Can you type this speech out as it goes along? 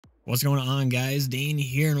What's going on, guys? Dane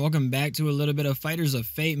here, and welcome back to a little bit of Fighters of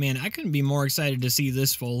Fate. Man, I couldn't be more excited to see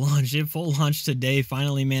this full launch. It full launched today,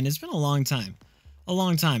 finally, man. It's been a long time. A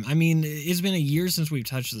long time. I mean, it's been a year since we've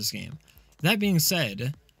touched this game. That being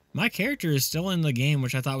said, my character is still in the game,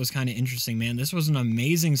 which I thought was kind of interesting, man. This was an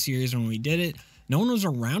amazing series when we did it. No one was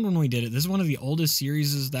around when we did it. This is one of the oldest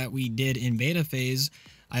series that we did in beta phase.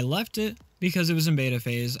 I left it because it was in beta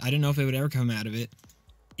phase. I didn't know if it would ever come out of it.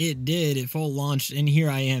 It did. It full launched, and here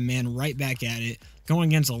I am, man, right back at it, going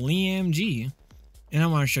against Liam G. And I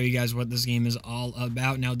want to show you guys what this game is all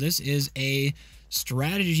about. Now, this is a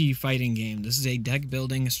strategy fighting game. This is a deck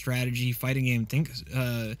building strategy fighting game. Think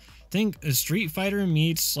a Street Fighter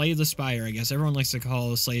meets Slay the Spire. I guess everyone likes to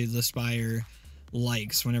call Slay the Spire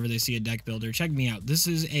likes whenever they see a deck builder. Check me out. This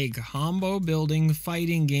is a combo building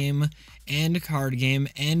fighting game and card game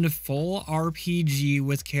and full RPG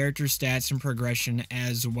with character stats and progression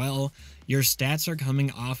as well. Your stats are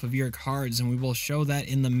coming off of your cards, and we will show that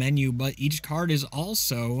in the menu, but each card is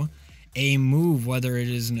also a move, whether it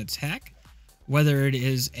is an attack, whether it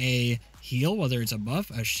is a heal, whether it's a buff,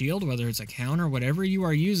 a shield, whether it's a counter, whatever you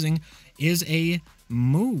are using is a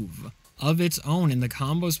move of its own, and the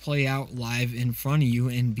combos play out live in front of you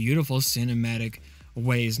in beautiful cinematic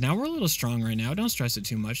ways. Now, we're a little strong right now. Don't stress it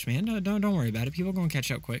too much, man. Don't worry about it. People are going to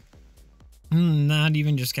catch up quick. Not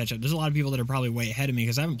even just catch up. There's a lot of people that are probably way ahead of me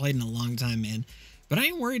because I haven't played in a long time, man. But I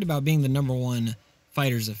ain't worried about being the #1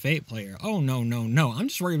 Fighters of Fate player. Oh, no, no, no. I'm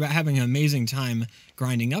just worried about having an amazing time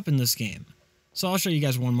grinding up in this game. So I'll show you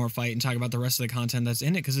guys one more fight and talk about the rest of the content that's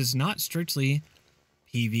in it, because it's not strictly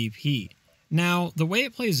PvP. Now, the way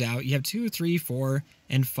it plays out, you have 2, 3, 4,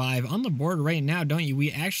 and 5 on the board right now, don't you?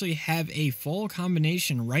 We actually have a full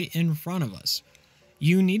combination right in front of us.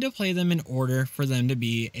 You need to play them in order for them to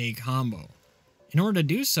be a combo. In order to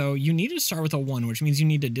do so, you need to start with a 1, which means you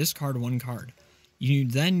need to discard 1 card. You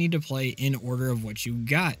then need to play in order of what you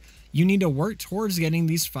got. You need to work towards getting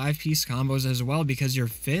these 5-piece combos as well, because your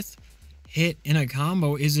 5th hit in a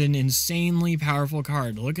combo is an insanely powerful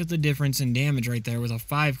card. Look at the difference in damage right there with a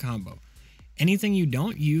 5 combo. Anything you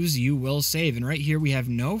don't use, you will save. And right here, we have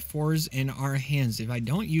no 4s in our hands. If I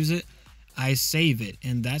don't use it, I save it.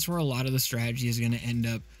 And that's where a lot of the strategy is going to end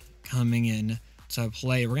up coming in to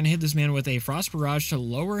play. We're going to hit this man with a Frost Barrage to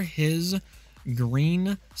lower his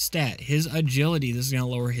green stat, his agility. This is going to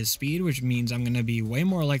lower his speed, which means I'm going to be way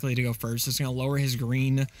more likely to go first. It's going to lower his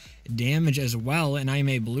green damage as well. And I am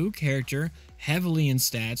a blue character, heavily in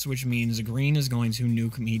stats, which means green is going to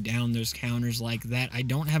nuke me down. There's counters like that. I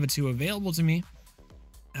don't have a 2 available to me.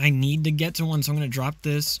 I need to get to 1, so I'm going to drop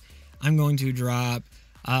this. I'm going to drop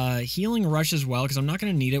Healing Rush as well, because I'm not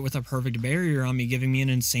going to need it with a perfect barrier on me, giving me an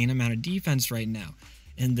insane amount of defense right now.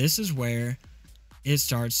 And this is where it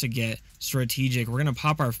starts to get strategic. We're going to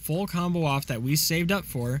pop our full combo off that we saved up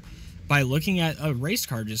for by looking at a race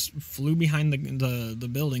car just flew behind the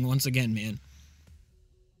building once again, man.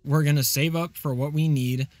 We're going to save up for what we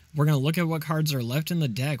need. We're going to look at what cards are left in the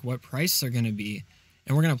deck, what price they're going to be,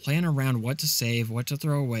 and we're going to plan around what to save, what to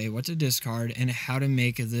throw away, what to discard, and how to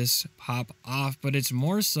make this pop off. But it's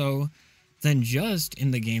more so than just in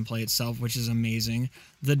the gameplay itself, which is amazing.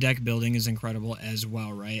 The deck building is incredible as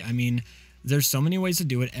well, right? I mean, there's so many ways to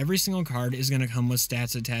do it. Every single card is going to come with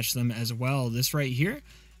stats attached to them as well. This right here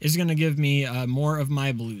is going to give me more of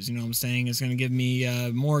my blues, you know what I'm saying? It's going to give me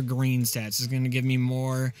more green stats. It's going to give me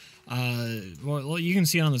more, well, you can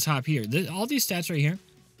see it on the top here. All these stats right here,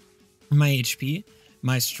 my HP,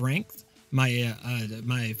 my strength,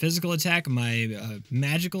 my physical attack, my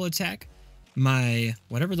magical attack, my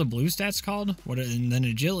whatever the blue stats called, and then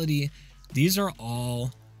agility, these are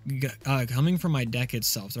all coming from my deck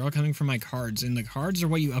itself. They're all coming from my cards, and the cards are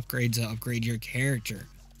what you upgrade to upgrade your character.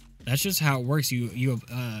 That's just how it works. You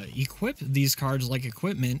equip these cards like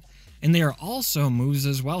equipment, and they are also moves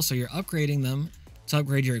as well. So you're upgrading them to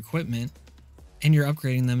upgrade your equipment, and you're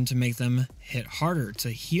upgrading them to make them hit harder, to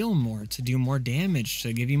heal more, to do more damage,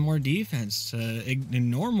 to give you more defense, to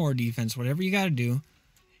ignore more defense, whatever you got to do.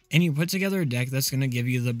 And you put together a deck that's going to give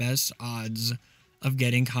you the best odds of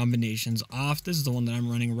getting combinations off. This is the one that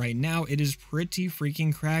I'm running right now. It is pretty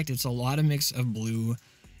freaking cracked. It's a lot of mix of blue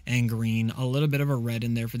and green, a little bit of a red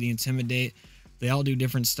in there for the Intimidate. They all do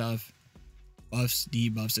different stuff. Buffs,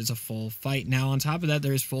 debuffs, it's a full fight. Now, on top of that,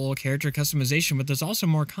 there's full character customization, but there's also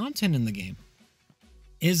more content in the game,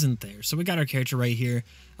 isn't there? So we got our character right here,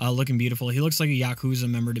 looking beautiful. He looks like a Yakuza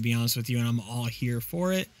member, to be honest with you, and I'm all here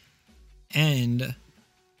for it. And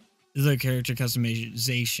the character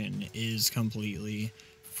customization is completely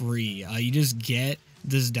free. You just get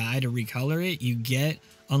this dye to recolor it. You get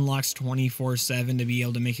unlocks 24/7 to be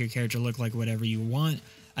able to make your character look like whatever you want.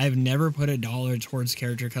 I've never put $1 towards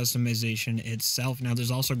character customization itself. Now, there's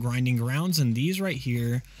also grinding grounds, and these right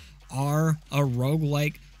here are a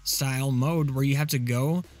roguelike style mode where you have to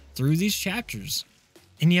go through these chapters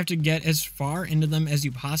and you have to get as far into them as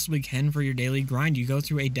you possibly can for your daily grind. You go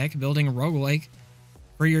through a deck building roguelike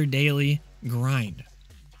for your daily grind.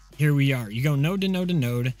 Here we are. You go node to node to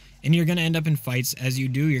node, and you're going to end up in fights as you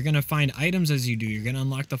do. You're going to find items as you do. You're going to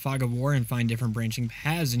unlock the Fog of War and find different branching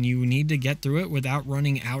paths, and you need to get through it without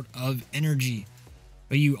running out of energy.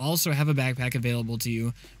 But you also have a backpack available to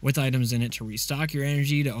you with items in it to restock your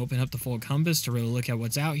energy, to open up the full compass, to really look at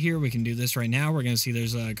what's out here. We can do this right now. We're going to see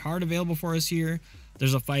there's a card available for us here.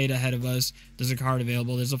 There's a fight ahead of us. There's a card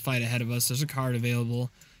available. There's a fight ahead of us. There's a card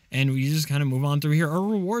available. And we just kind of move on through here. Or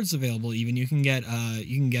rewards available even. You can get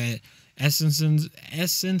essences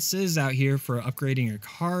out here for upgrading your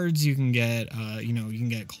cards. You can get you can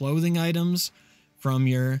get clothing items from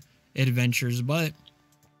your adventures. But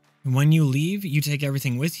when you leave, you take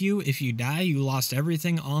everything with you. If you die, you lost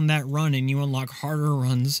everything on that run, and you unlock harder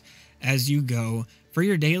runs as you go for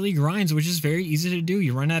your daily grinds, which is very easy to do.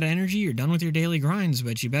 You run out of energy, you're done with your daily grinds,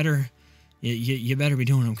 but you better be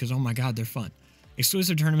doing them because, oh my god, they're fun.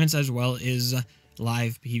 Exclusive tournaments as well as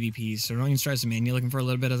live PvP. So don't even stress it, man. You're looking for a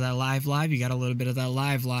little bit of that live. You got a little bit of that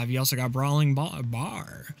live. You also got Brawling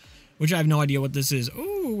Bar, which I have no idea what this is.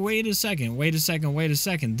 Oh, wait a second.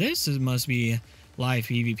 This must be live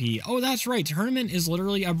PvP. Oh, that's right. Tournament is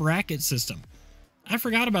literally a bracket system. I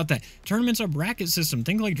forgot about that. Tournament's a bracket system.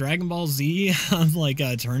 Think like Dragon Ball Z on like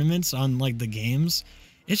tournaments on like the games.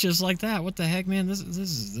 It's just like that. What the heck, man? This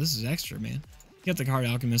is extra, man. You got the Card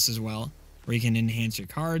Alchemist as well, where you can enhance your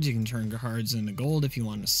cards. You can turn cards into gold if you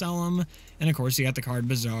want to sell them. And of course, you got the Card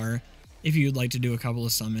Bazaar if you'd like to do a couple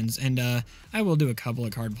of summons. And I will do a couple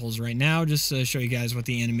of card pulls right now just to show you guys what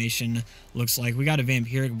the animation looks like. We got a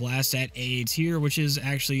Vampiric Blast at A tier, which is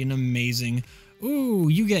actually an amazing... Ooh,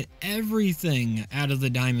 you get everything out of the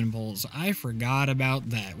diamond pulls. I forgot about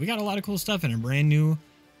that. We got a lot of cool stuff in a brand new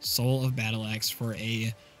Soul of Battle Axe for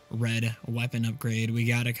a red weapon upgrade. We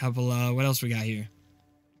got a couple, what else we got here?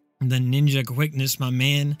 The Ninja Quickness, my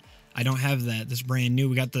man. I don't have that. That's brand new.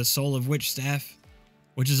 We got the Soul of Witch Staff,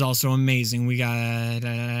 which is also amazing. We got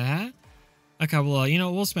a couple of,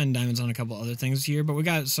 we'll spend diamonds on a couple other things here, but we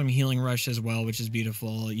got some Healing Rush as well, which is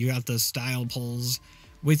beautiful. You got the Style Pulls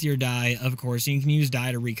with your dye, of course. You can use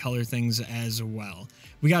dye to recolor things as well.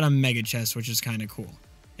 We got a Mega Chest, which is kind of cool.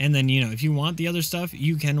 And then, if you want the other stuff,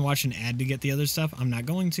 you can watch an ad to get the other stuff. I'm not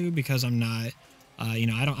going to because I'm not, I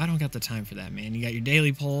don't got the time for that, man. You got your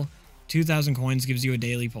daily pull. 2,000 coins gives you a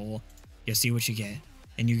daily pull. You see what you get.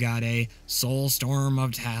 And you got a Soul Storm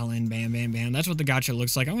of Talon. Bam, bam, bam. That's what the gacha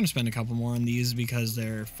looks like. I'm going to spend a couple more on these because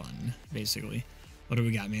they're fun, basically. What do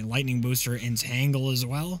we got, man? Lightning Booster, Entangle as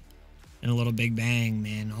well. And a little Big Bang,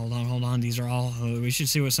 man. Hold on. These are all... we should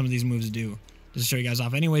see what some of these moves do. Just to show you guys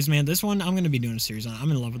off. Anyways, man, this one I'm going to be doing a series on.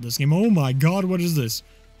 I'm in love with this game. Oh my god, what is this?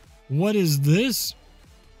 What is this?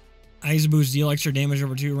 Ice Boost, deal extra damage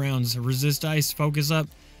over 2 rounds. Resist ice, focus up.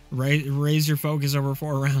 Raise your focus over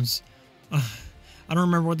 4 rounds. I don't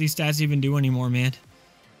remember what these stats even do anymore, man.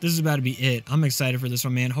 This is about to be it. I'm excited for this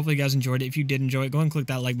one, man. Hopefully you guys enjoyed it. If you did enjoy it, go and click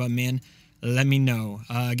that like button, man. Let me know.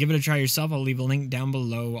 Give it a try yourself. I'll leave a link down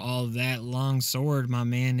below. All that long sword, my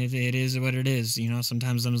man. It is what it is.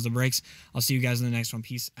 Sometimes them's the breaks. I'll see you guys in the next one.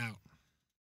 Peace out.